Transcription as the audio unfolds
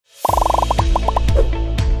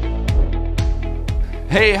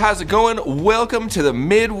Hey, how's it going? Welcome to the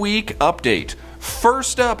midweek update.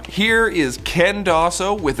 First up, here is Ken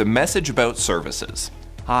Dosso with a message about services.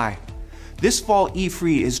 Hi. This fall,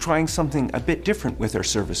 E-Free is trying something a bit different with our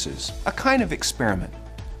services, a kind of experiment.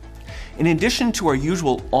 In addition to our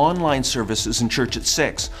usual online services in church at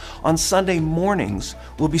 6, on Sunday mornings,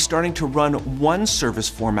 we'll be starting to run one service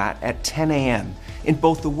format at 10 a.m. in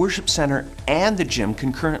both the worship center and the gym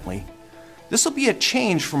concurrently. This will be a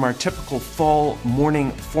change from our typical fall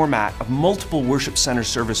morning format of multiple worship center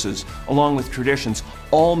services, along with traditions,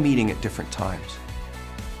 all meeting at different times.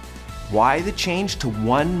 Why the change to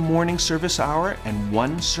one morning service hour and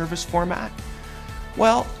one service format?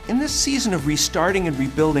 Well, in this season of restarting and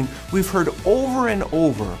rebuilding, we've heard over and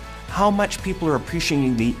over how much people are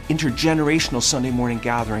appreciating the intergenerational Sunday morning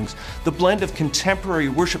gatherings, the blend of contemporary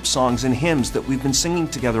worship songs and hymns that we've been singing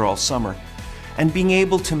together all summer, and being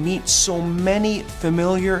able to meet so many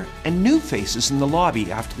familiar and new faces in the lobby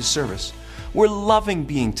after the service. We're loving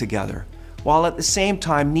being together, while at the same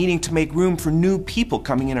time needing to make room for new people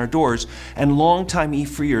coming in our doors and longtime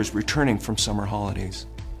E-Freers returning from summer holidays.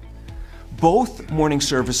 Both morning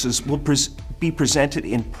services will be presented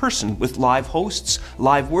in person with live hosts,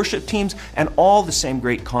 live worship teams, and all the same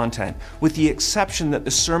great content, with the exception that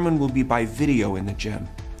the sermon will be by video in the gym.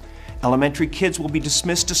 Elementary kids will be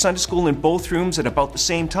dismissed to Sunday school in both rooms at about the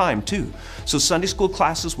same time, too. So Sunday school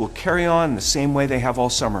classes will carry on the same way they have all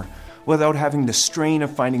summer, without having the strain of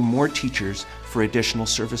finding more teachers for additional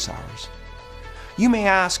service hours. You may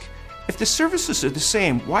ask, if the services are the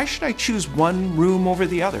same, why should I choose one room over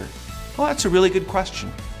the other? Well, that's a really good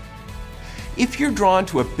question. If you're drawn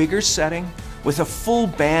to a bigger setting, with a full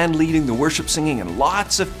band leading the worship singing and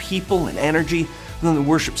lots of people and energy, then the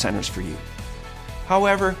worship center's for you.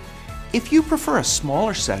 However, if you prefer a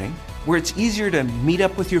smaller setting, where it's easier to meet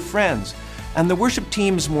up with your friends, and the worship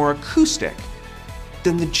team's more acoustic,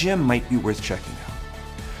 then the gym might be worth checking out.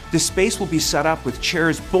 The space will be set up with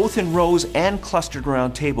chairs both in rows and clustered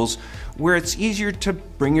around tables, where it's easier to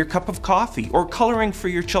bring your cup of coffee or coloring for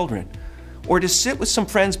your children, or to sit with some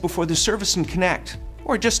friends before the service and connect,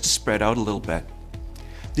 or just to spread out a little bit.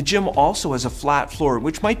 The gym also has a flat floor,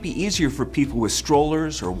 which might be easier for people with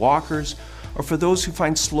strollers or walkers, or for those who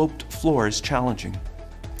find sloped floors challenging.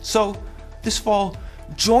 So, this fall,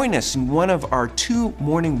 join us in one of our 2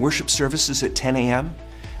 morning worship services at 10 a.m.,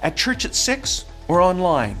 at church at 6, or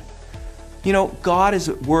online. You know, God is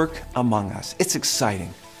at work among us. It's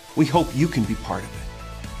exciting. We hope you can be part of it.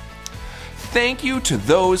 Thank you to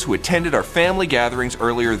those who attended our family gatherings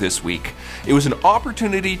earlier this week. It was an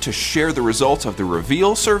opportunity to share the results of the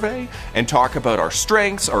Reveal survey and talk about our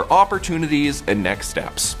strengths, our opportunities, and next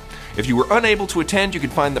steps. If you were unable to attend, you can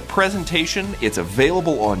find the presentation. It's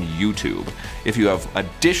available on YouTube. If you have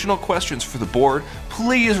additional questions for the board,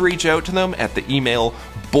 please reach out to them at the email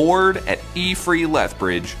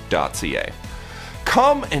board@efreelethbridge.ca.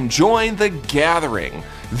 Come and join the gathering.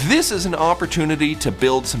 This is an opportunity to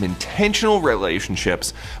build some intentional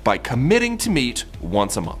relationships by committing to meet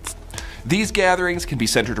once a month. These gatherings can be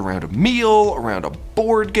centered around a meal, around a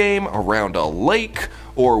board game, around a lake,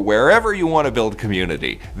 or wherever you want to build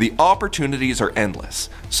community. The opportunities are endless.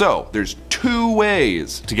 So there's 2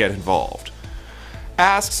 ways to get involved.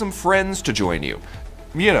 Ask some friends to join you.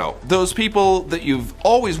 You know, those people that you've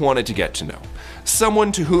always wanted to get to know.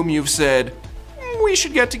 Someone to whom you've said, we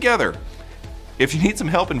should get together. If you need some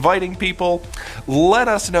help inviting people, let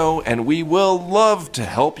us know and we will love to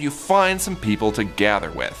help you find some people to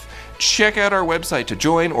gather with. Check out our website to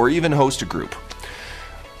join or even host a group.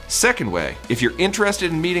 Second way, if you're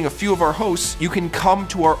interested in meeting a few of our hosts, you can come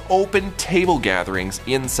to our open table gatherings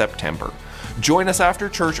in September. Join us after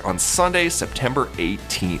church on Sunday, September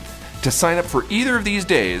 18th. To sign up for either of these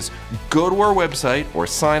days, go to our website or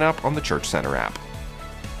sign up on the Church Center app.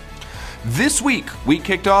 This week, we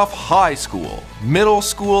kicked off high school, middle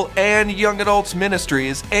school, and young adults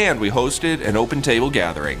ministries, and we hosted an open table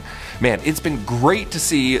gathering. Man, it's been great to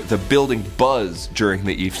see the building buzz during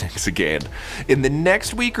the evenings again. In the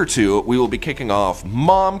next week or 2, we will be kicking off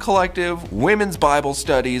Mom Collective, Women's Bible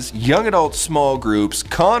Studies, Young Adult Small Groups,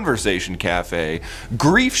 Conversation Cafe,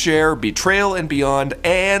 Grief Share, Betrayal and Beyond,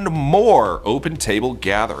 and more open table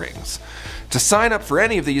gatherings. To sign up for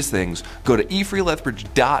any of these things, go to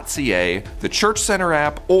efreelethbridge.ca, the Church Center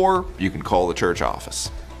app, or you can call the church office.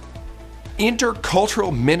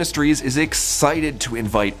 Intercultural Ministries is excited to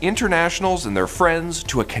invite internationals and their friends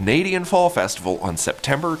to a Canadian Fall Festival on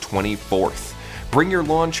September 24th. Bring your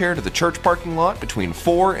lawn chair to the church parking lot between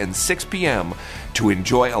 4 and 6 p.m. to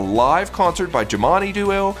enjoy a live concert by Jamani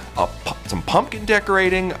Duo, some pumpkin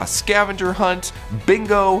decorating, a scavenger hunt,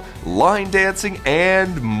 bingo, line dancing,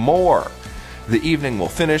 and more. The evening will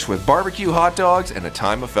finish with barbecue hot dogs and a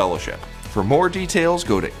time of fellowship. For more details,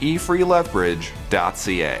 go to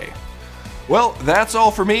efreelethbridge.ca. Well, that's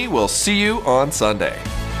all for me. We'll see you on Sunday.